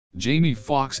Jamie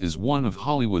Foxx is one of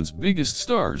Hollywood's biggest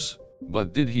stars,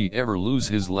 but did he ever lose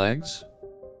his legs?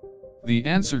 The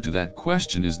answer to that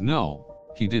question is no,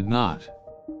 he did not.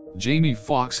 Jamie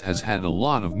Foxx has had a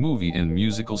lot of movie and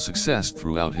musical success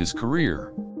throughout his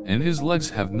career, and his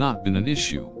legs have not been an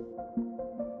issue.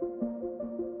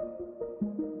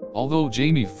 Although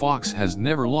Jamie Foxx has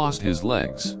never lost his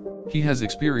legs, he has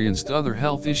experienced other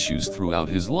health issues throughout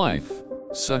his life,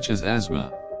 such as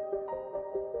asthma.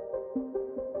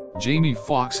 Jamie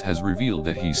Foxx has revealed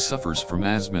that he suffers from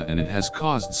asthma and it has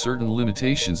caused certain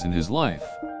limitations in his life.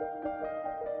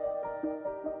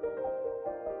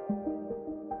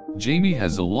 Jamie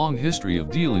has a long history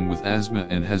of dealing with asthma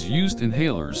and has used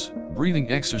inhalers,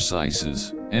 breathing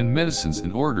exercises, and medicines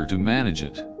in order to manage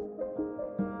it.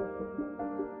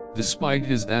 Despite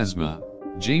his asthma,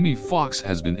 Jamie Foxx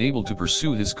has been able to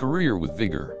pursue his career with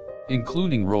vigor,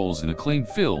 including roles in acclaimed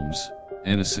films,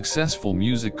 and a successful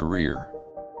music career.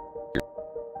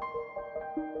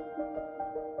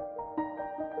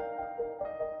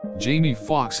 Jamie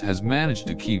Foxx has managed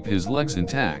to keep his legs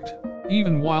intact,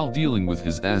 even while dealing with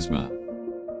his asthma.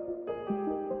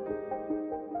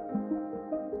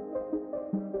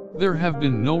 There have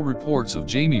been no reports of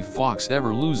Jamie Foxx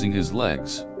ever losing his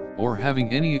legs, or having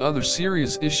any other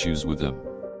serious issues with them.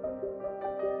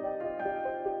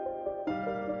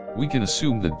 We can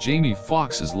assume that Jamie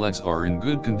Foxx's legs are in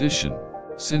good condition,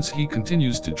 since he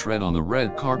continues to tread on the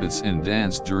red carpets and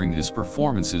dance during his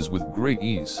performances with great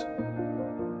ease.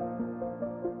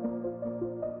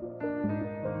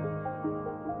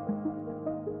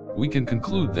 We can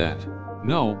conclude that,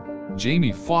 no,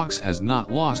 Jamie Foxx has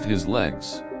not lost his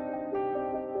legs.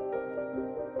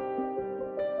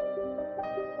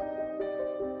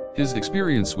 His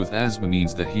experience with asthma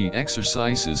means that he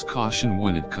exercises caution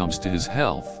when it comes to his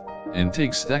health, and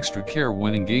takes extra care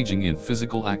when engaging in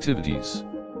physical activities.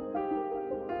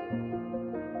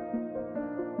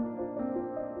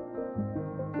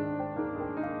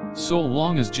 So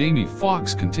long as Jamie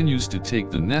Foxx continues to take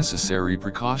the necessary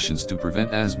precautions to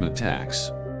prevent asthma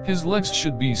attacks, his legs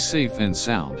should be safe and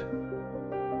sound.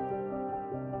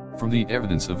 From the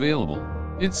evidence available,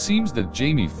 it seems that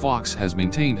Jamie Foxx has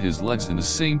maintained his legs in the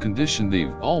same condition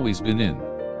they've always been in.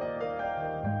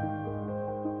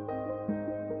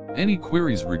 Any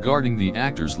queries regarding the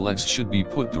actor's legs should be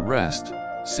put to rest,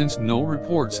 since no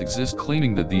reports exist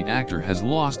claiming that the actor has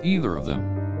lost either of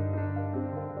them.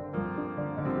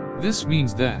 This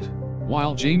means that,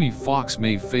 while Jamie Foxx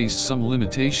may face some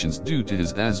limitations due to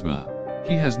his asthma,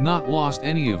 he has not lost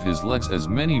any of his legs as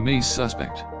many may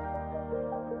suspect.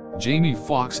 Jamie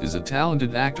Foxx is a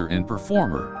talented actor and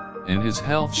performer, and his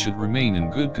health should remain in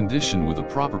good condition with the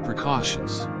proper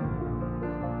precautions.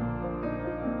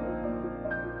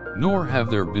 Nor have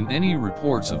there been any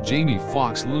reports of Jamie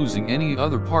Foxx losing any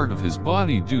other part of his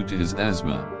body due to his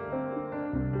asthma.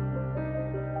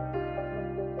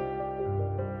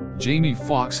 Jamie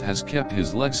Foxx has kept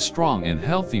his legs strong and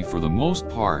healthy for the most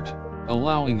part,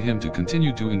 allowing him to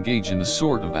continue to engage in the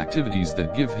sort of activities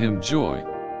that give him joy.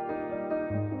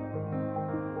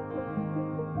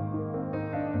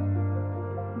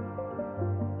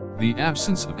 The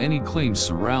absence of any claims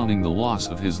surrounding the loss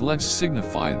of his legs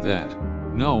signify that,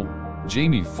 no,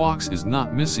 Jamie Foxx is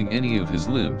not missing any of his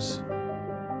limbs.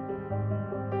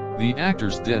 The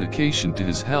actor's dedication to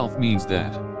his health means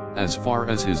that, as far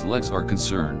as his legs are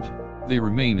concerned, they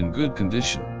remain in good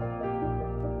condition.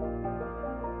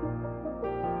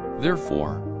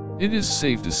 Therefore, it is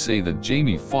safe to say that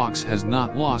Jamie Foxx has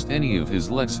not lost any of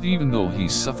his legs even though he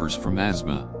suffers from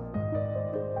asthma.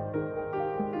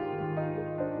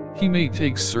 He may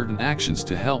take certain actions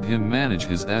to help him manage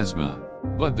his asthma,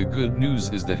 but the good news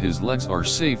is that his legs are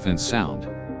safe and sound.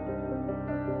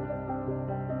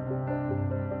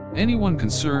 Anyone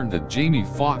concerned that Jamie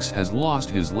Foxx has lost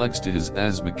his legs to his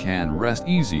asthma can rest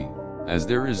easy, as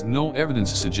there is no evidence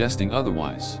suggesting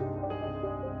otherwise.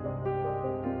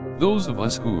 Those of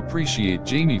us who appreciate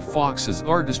Jamie Foxx's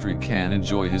artistry can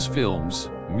enjoy his films,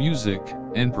 music,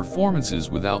 and performances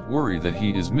without worry that he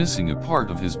is missing a part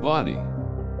of his body.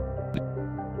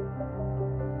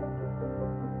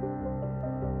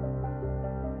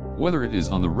 Whether it is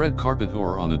on the red carpet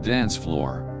or on the dance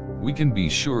floor, we can be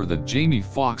sure that Jamie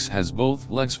Foxx has both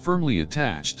legs firmly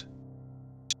attached.